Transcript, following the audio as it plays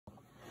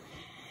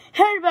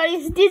Hey everybody,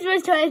 it's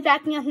DJ Toys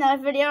backing up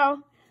another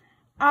video.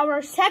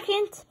 Our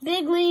second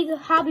Big League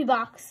Hobby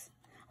Box.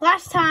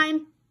 Last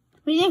time,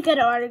 we didn't get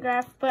an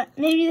autograph, but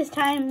maybe this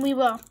time we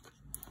will.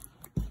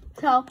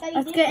 So,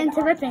 let's get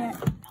into ripping it.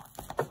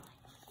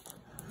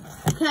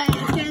 Okay,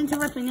 let's get into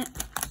ripping it.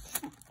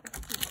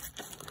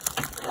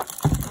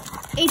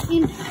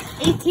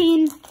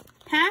 18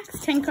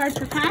 packs, 10 cards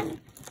per pack.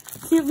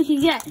 See what we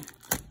can get.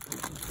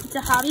 It's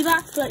a hobby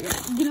box, but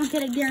you don't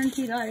get a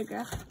guaranteed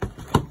autograph.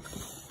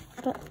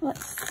 But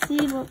let's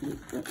see what we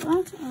get.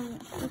 Oh,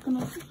 we're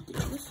gonna do it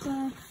this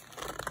way.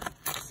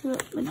 See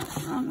what, no,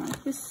 wrong way.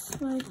 This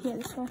way, yeah,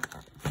 this way.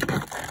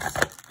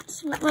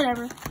 See what,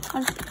 whatever.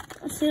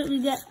 Let's see what we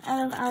get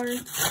out of our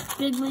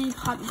Big League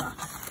Hobby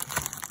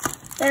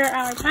Box. There are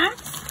our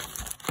packs.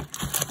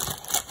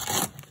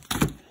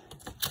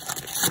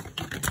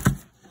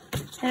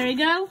 There we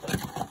go.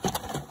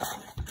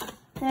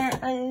 There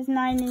is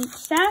 9 in each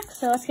stack.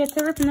 So let's get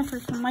to ripping the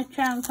first one. Mike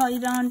Trout and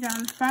Paulie Bellinger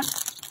on the front.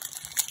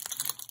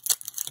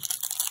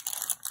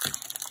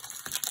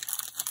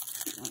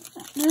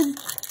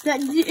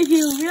 If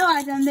you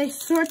realize them, they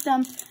sort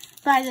them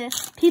by the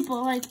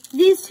people. Like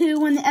these two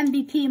won the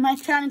MVP.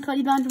 Mike Trout and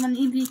Cody Bellinger won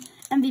the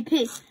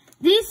MVP.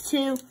 These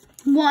two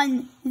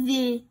won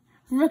the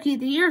Rookie of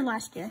the Year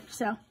last year.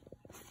 So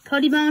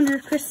Cody Bellinger,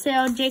 Chris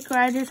Sale, Jake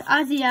Rogers,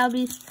 Ozzie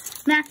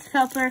Albies, Max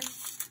Kelper.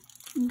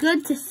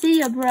 Good to see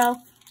ya, bro.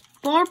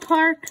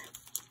 Ballpark.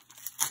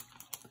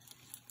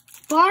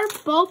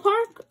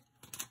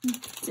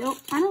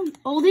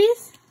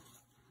 Oldies.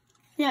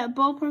 Yeah,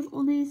 Ballpark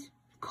Oldies.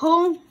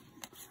 Cole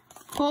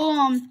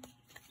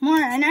Moore,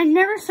 and I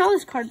never saw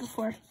this card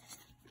before.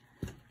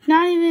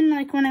 Not even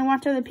like when I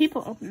watch other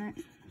people open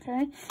it.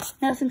 Okay,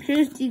 Nelson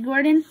Cruz, D.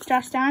 Gordon,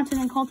 Josh Donaldson,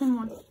 and Colton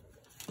Wong.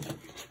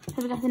 So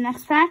we got the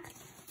next pack.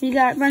 We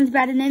got runs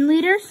batted in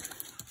leaders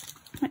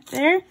right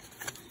there.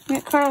 We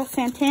got Carlos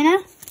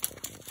Santana.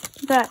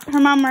 We got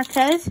Herman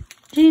Marquez,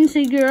 Gene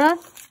Segura,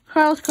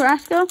 Carlos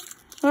Carrasco,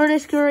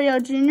 Lourdes Gurriel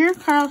Jr.,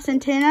 Carlos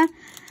Santana,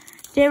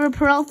 David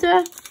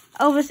Peralta,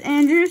 Elvis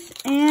Andrews,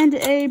 and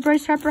a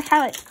Bryce Harper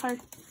highlights card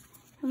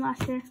from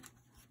last year.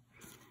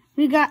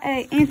 We got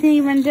a Anthony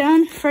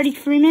Rendon, Freddie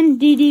Freeman,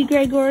 Didi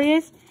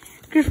Gregorius,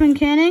 Griffin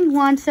Canning,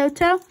 Juan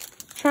Soto,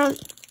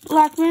 Charles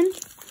Lockman,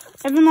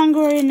 Evan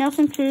Longoria,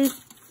 Nelson Cruz,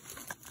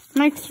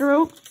 Mike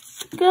Soroka,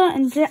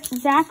 and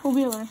Zach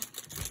Wheeler.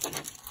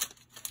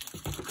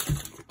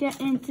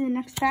 Get into the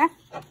next pack.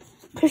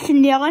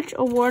 Christian Yelich,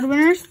 award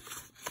winners.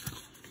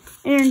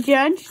 Aaron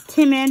Judge,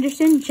 Tim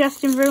Anderson,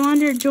 Justin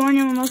Verlander, Jordan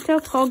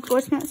Yamamoto, Paul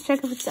Goldschmidt. Let's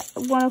check if it's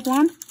 1 of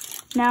 1.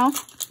 No.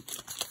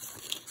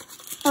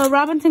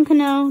 Robinson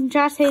Cano,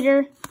 Josh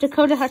Hader,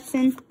 Dakota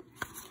Hudson,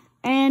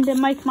 and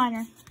Mike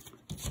Minor.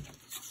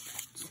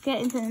 Let's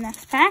get into the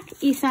next pack.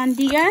 Isan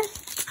Diaz,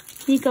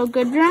 Nico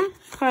Goodrum,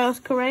 Carlos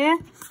Correa,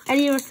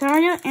 Eddie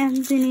Rosario,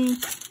 Anthony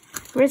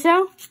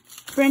Rizzo,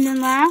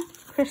 Brendan Lau,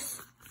 Chris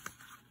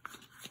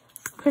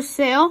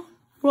Sale,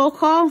 roll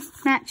call,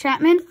 Matt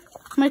Chapman,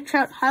 Mike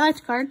Trout highlights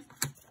card.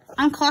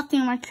 I'm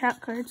collecting Mike Trout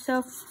cards, so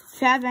if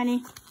you have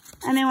any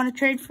and they want to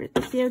trade for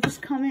this video,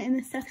 just comment in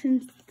the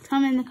section,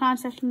 comment in the comment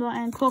section below,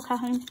 and Cole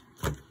Calhoun.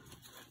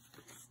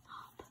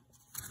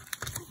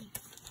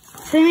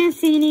 Tim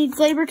Mancini,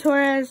 Gleyber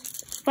Torres,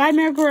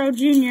 Vladimir Guerrero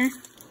Jr.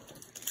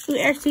 Ooh,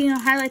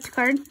 Aristino highlights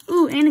card.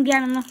 Ooh, and a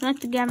Gavin Lux. I like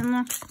the Gavin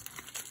Lux.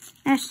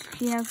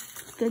 Yeah,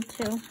 good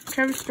too.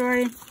 Trevor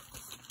Story.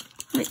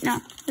 Wait,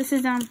 no. This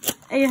is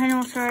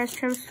Eugenio Suarez,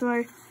 Trevor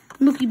Story,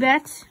 Mookie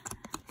Betts.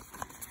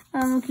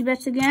 Mookie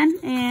Betts again,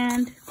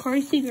 and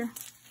Corey Seager.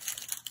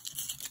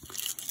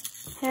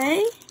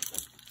 Okay.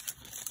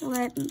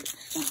 Let me get this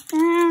stuff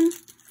down.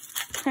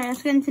 Okay,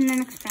 let's get into the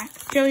next pack.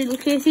 Joey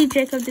Lucchesi,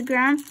 Jacob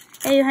deGrom,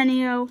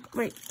 Eugenio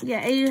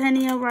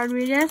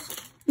Rodriguez.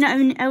 No, I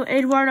mean,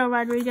 Eduardo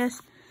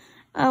Rodriguez.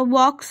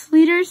 Walks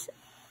leaders.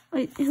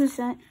 Wait, who's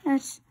that?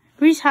 That's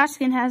Reese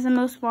Hoskins has the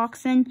most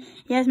walks in.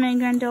 Yasmani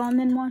Grandal, and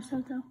then Juan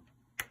Soto.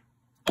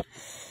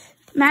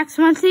 Max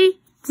Muncy,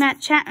 Matt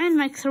Chapman,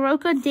 Mike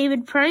Soroka,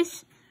 David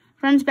Price,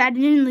 runs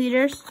batted in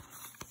leaders.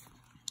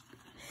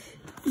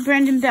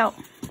 Brandon Belt,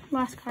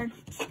 last card.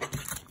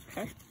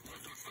 Okay.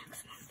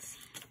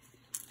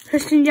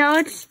 Christian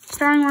Yelich,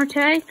 Starling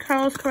Marte,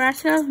 Carlos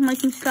Carrasco, Mike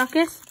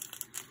Moustakas,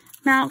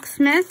 Malk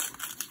Smith.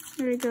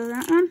 There we go,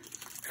 that one.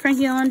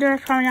 Frankie Linder,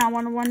 probably not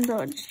 1 of 1,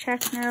 but just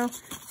check now.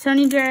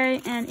 Sonny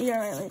Gray, and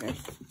ERA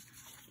leaders.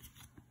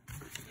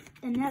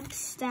 The next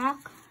stack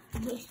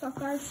of baseball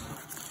cards.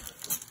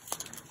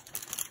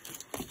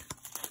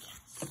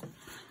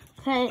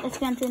 Okay, let's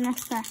get into the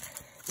next stack.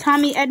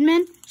 Tommy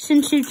Edman,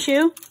 Shin-Soo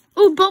Choo.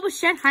 Ooh, Bo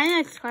Bichette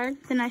highlights card.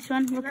 The nice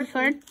one, rookie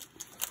card.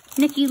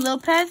 Nicky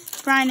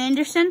Lopez, Brian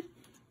Anderson.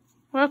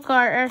 World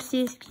card,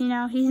 Aristides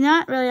Aquino. He's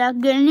not really that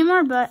good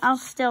anymore, but I'll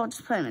still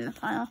just put him in the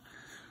final.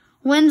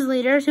 Wins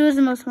leaders. Who has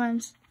the most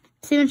wins?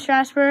 Steven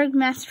Strasburg,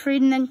 Max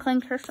Fried, and then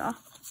Clayton Kershaw.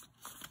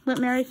 Whit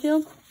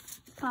Merrifield.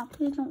 Oh,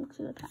 please don't look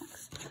through the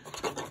packs.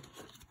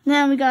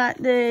 Then we got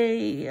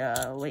the,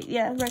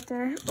 right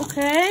there.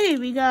 Okay,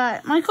 we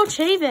got Michael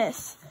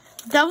Chavis.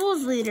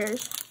 Doubles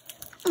leaders.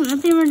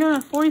 Anthony Rendon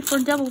with 44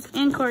 doubles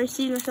and Corey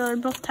Seager, so they're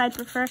both tied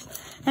for first.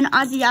 And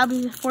Ozzy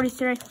Albies with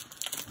 43.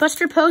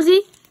 Buster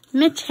Posey,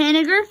 Mitch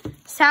Haniger,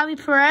 Salvi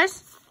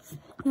Perez.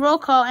 Roll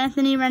call,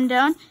 Anthony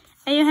Rendon.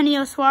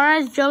 Eugenio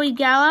Suarez, Joey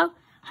Gallo.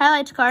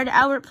 Highlights card,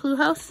 Albert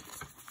Pujols.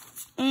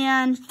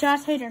 And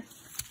Josh Hader.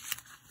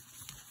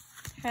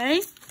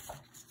 Okay.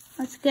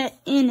 Let's get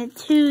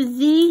into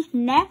the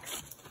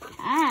next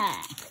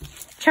pack.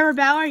 Trevor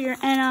Bauer, your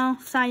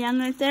NL Cy Young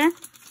right there.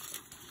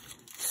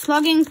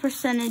 Slugging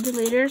percentage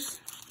leaders.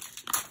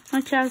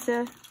 Which has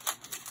a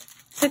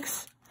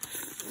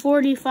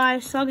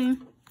 645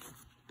 slugging.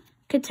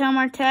 Ketel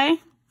Marte.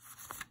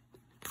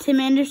 Tim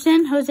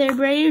Anderson. Jose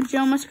Abreu.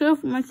 Joe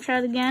Musgrove. Mike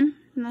Trout again.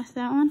 Missed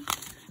that one.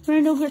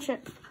 Randall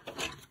Grichuk.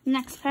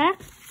 Next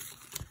pack.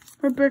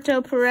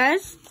 Roberto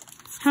Perez.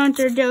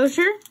 Hunter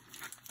Dozier.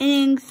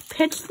 Innings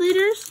pitched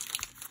leaders.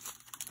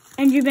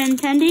 Andrew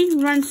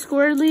Benintendi. Runs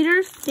scored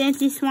leaders.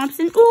 Dancy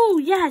Swanson. Ooh,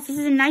 yes, this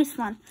is a nice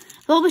one.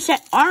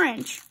 Bichette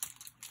Orange.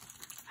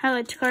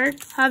 Highlights card.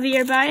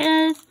 Javier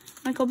Baez.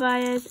 Michael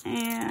Baez.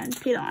 And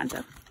Pete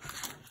Alonso.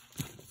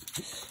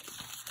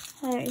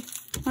 Okay,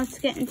 let's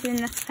get into the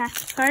next pack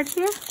of cards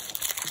here.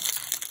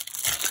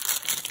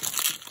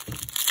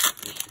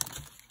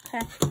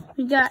 Okay,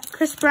 we got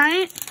Chris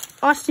Bryant.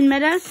 Austin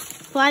Meadows.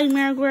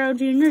 Vladimir Guerrero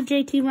Jr.,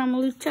 JT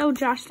Realmuto,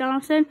 Josh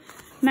Donaldson,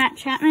 Matt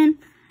Chapman,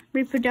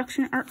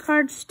 reproduction art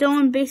cards,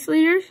 stolen base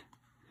leaders,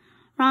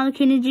 Ronald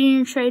Acuna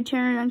Jr., Trey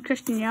Turner, and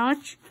Christian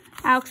Yelich,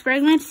 Alex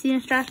Bregman,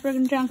 Steven Strasburg,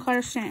 and John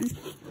Carter Stanton.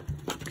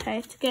 Okay,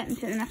 let's get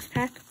into the next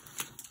pack.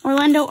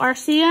 Orlando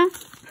Arcia,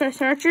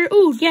 Chris Archer.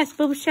 Ooh, yes,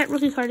 Bo Bichette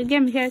rookie card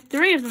again. We have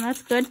 3 of them.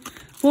 That's good.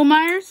 Will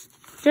Myers,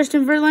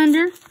 Justin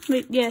Verlander.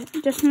 Wait, yeah,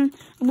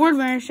 award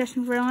winner is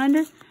Justin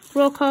Verlander.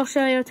 Roll call,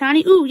 Shohei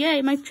Ohtani. Ooh,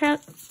 yay, Mike Trout.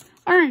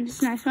 Orange, this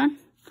is a nice one.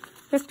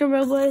 Victor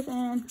Robles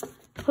and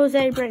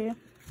Jose Abreu.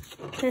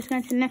 Let's go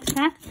to the next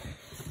pack.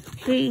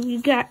 We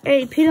got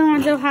a Pete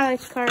Alonso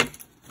highlights card.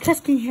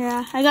 Keston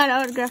Hiura. I got an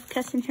autograph.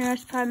 Keston Hiura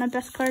is probably my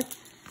best card.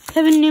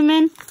 Kevin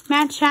Newman,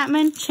 Matt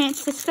Chapman,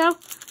 Chance Sisco.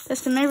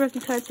 That's the May rookie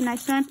card. It's a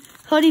nice one.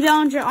 Cody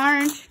Bellinger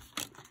orange.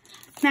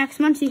 Max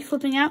Muncy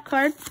flipping out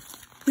card.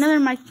 Another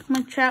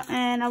Mike Trout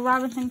and a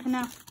Robinson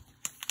Cano.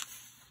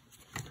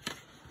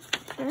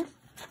 Sure?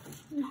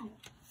 No.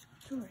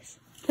 Yours.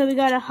 So we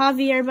got a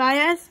Javier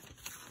Baez,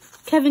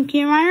 Kevin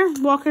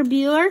Kiermaier, Walker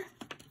Buehler,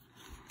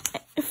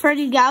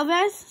 Freddie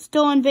Galvez,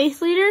 stolen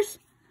base leaders,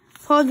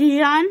 Paul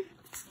Dijon,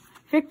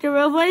 Victor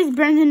Robles,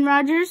 Brendan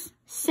Rodgers,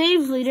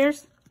 saves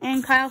leaders,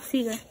 and Kyle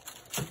Seager.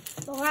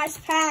 The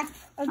last pack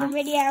of the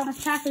video.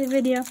 Last pack of the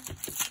video.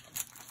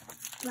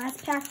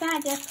 Last pack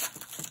magic.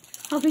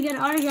 Hope we get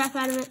an autograph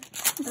out of it.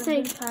 Let's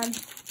see.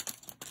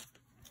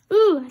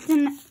 Ooh,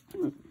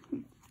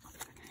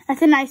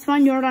 that's a nice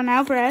one. Yordan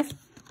Alvarez.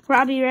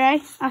 Robbie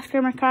Ray,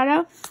 Oscar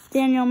Mercado,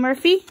 Daniel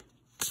Murphy,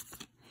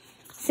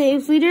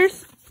 saves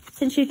leaders,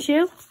 Shin-Soo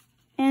Choo,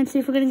 and see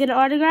if we're going to get an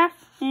autograph.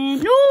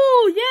 And,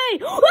 ooh,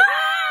 yay!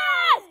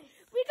 Ah!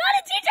 We got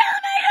a DJ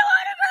LeMahieu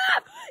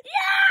autograph!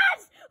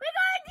 Yes! We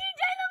got a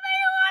DJ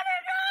LeMahieu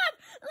autograph!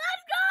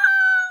 Let's go!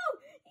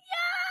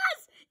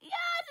 Yes!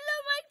 Yes! It's a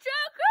Mike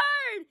Trout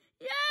card!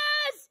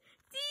 Yes!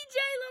 DJ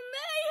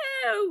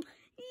LeMahieu!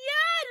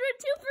 Yes!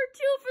 We're 2 for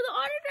 2 for the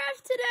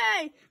autographs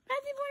today!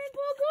 Matthew Boyd and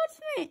Paul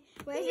Goldsmith!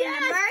 Where's yes. your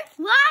number?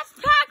 Last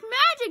pack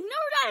magic. No,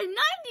 that is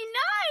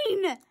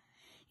 99.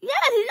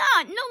 Yes, he's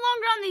not no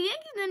longer on the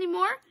Yankees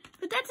anymore.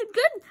 But that's a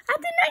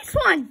nice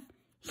one.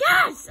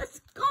 Yes, let's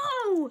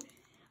go.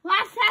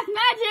 Last pack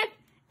magic.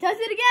 Does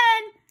it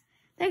again.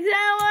 Thanks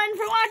everyone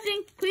for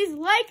watching. Please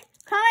like,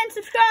 comment,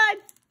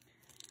 subscribe.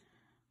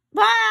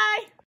 Bye.